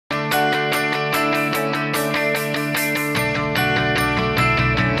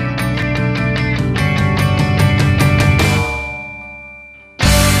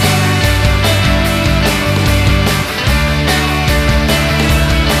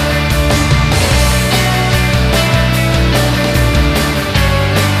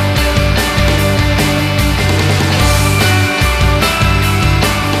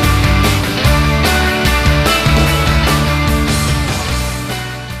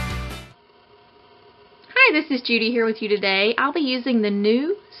Hi, this is Judy here with you today. I'll be using the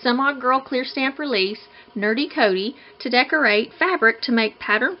new Some Odd Girl Clear Stamp Release Nerdy Kody to decorate fabric to make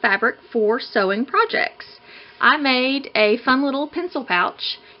pattern fabric for sewing projects. I made a fun little pencil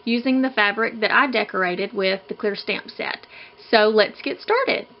pouch using the fabric that I decorated with the clear stamp set. So let's get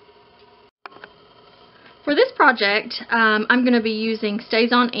started. For this project, I'm going to be using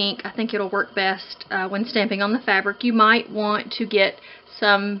Stays-On ink. I think it'll work best when stamping on the fabric. You might want to get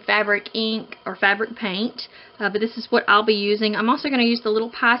some fabric ink or fabric paint, but this is what I'll be using. I'm also going to use the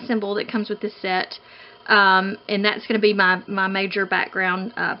little pie symbol that comes with this set, and that's going to be my major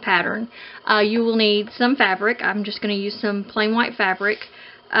background pattern. You will need some fabric. I'm just going to use some plain white fabric.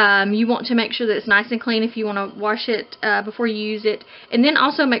 You want to make sure that it's nice and clean if you want to wash it before you use it, and then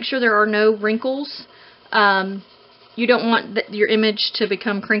also make sure there are no wrinkles. You don't want your image to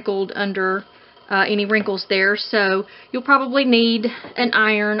become crinkled under any wrinkles there, so you'll probably need an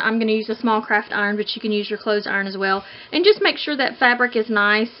iron. I'm going to use a small craft iron, but you can use your clothes iron as well. And just make sure that fabric is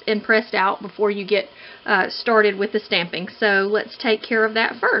nice and pressed out before you get started with the stamping. So let's take care of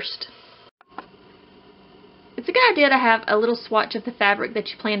that first. It's a good idea to have a little swatch of the fabric that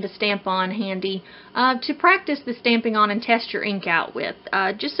you plan to stamp on handy to practice the stamping on and test your ink out with,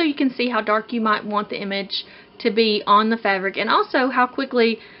 just so you can see how dark you might want the image to be on the fabric, and also how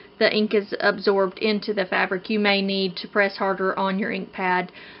quickly the ink is absorbed into the fabric. You may need to press harder on your ink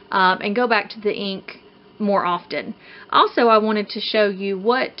pad and go back to the ink more often. Also, I wanted to show you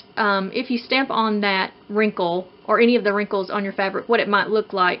what, if you stamp on that wrinkle or any of the wrinkles on your fabric, what it might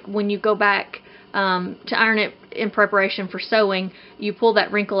look like when you go back to iron it in preparation for sewing. You pull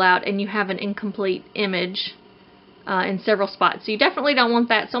that wrinkle out and you have an incomplete image in several spots. So you definitely don't want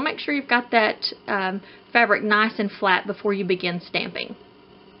that. So make sure you've got that fabric nice and flat before you begin stamping.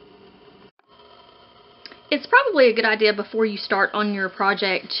 It's probably a good idea before you start on your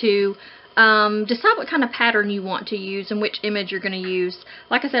project to decide what kind of pattern you want to use and which image you're going to use.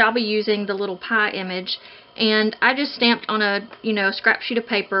 Like I said, I'll be using the little pie image, and I just stamped on a scrap sheet of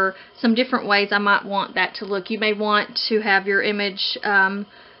paper some different ways I might want that to look. You may want to have your image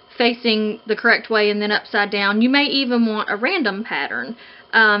facing the correct way and then upside down. You may even want a random pattern.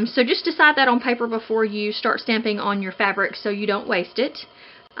 So just decide that on paper before you start stamping on your fabric so you don't waste it.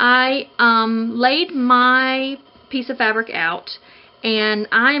 I laid my piece of fabric out, and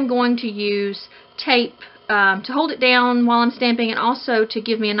I am going to use tape to hold it down while I'm stamping, and also to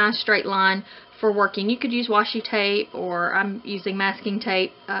give me a nice straight line for working. You could use washi tape, or I'm using masking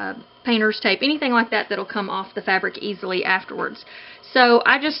tape, painter's tape, anything like that that'll come off the fabric easily afterwards. So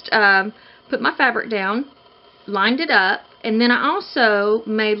I just put my fabric down, lined it up, and then I also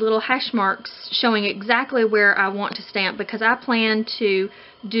made little hash marks showing exactly where I want to stamp, because I plan to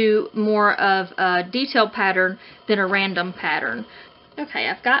do more of a detailed pattern than a random pattern. Okay,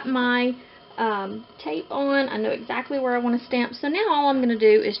 I've got my tape on. I know exactly where I want to stamp. So now all I'm going to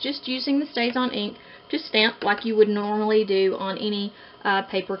do is, just using the Stays-On ink, just stamp like you would normally do on any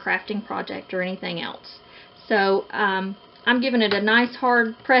paper crafting project or anything else. So I'm giving it a nice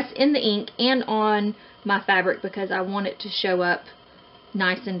hard press in the ink and on my fabric because I want it to show up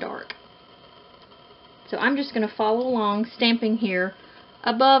nice and dark. So I'm just going to follow along, stamping here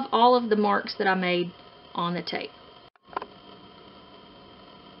above all of the marks that I made on the tape.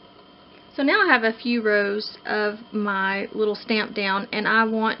 So now I have a few rows of my little stamp down, and I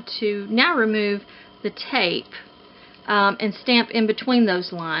want to now remove the tape and stamp in between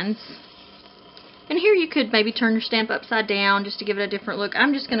those lines. And here you could maybe turn your stamp upside down just to give it a different look.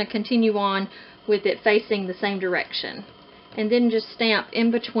 I'm just going to continue on with it facing the same direction, and then just stamp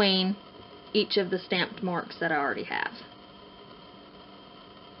in between each of the stamped marks that I already have.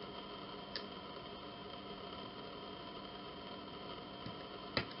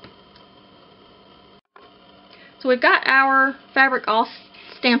 So we've got our fabric all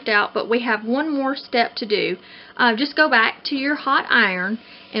stamped out, but we have one more step to do. Just go back to your hot iron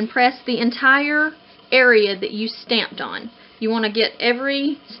and press the entire area that you stamped on. You want to get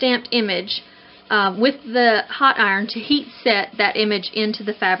every stamped image with the hot iron to heat set that image into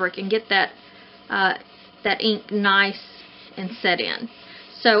the fabric and get that ink nice and set in.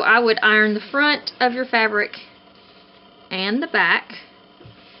 So I would iron the front of your fabric and the back.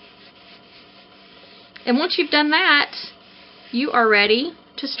 And once you've done that, you are ready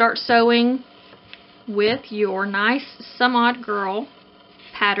to start sewing with your nice Some Odd Girl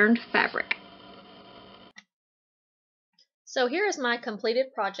patterned fabric. So here is my completed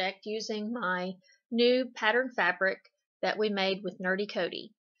project using my new patterned fabric that we made with Nerdy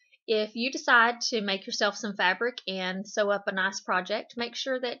Kody. If you decide to make yourself some fabric and sew up a nice project, make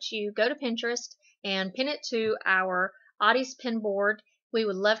sure that you go to Pinterest and pin it to our Ottie's pin board We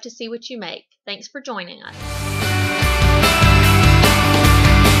would love to see what you make. Thanks for joining us.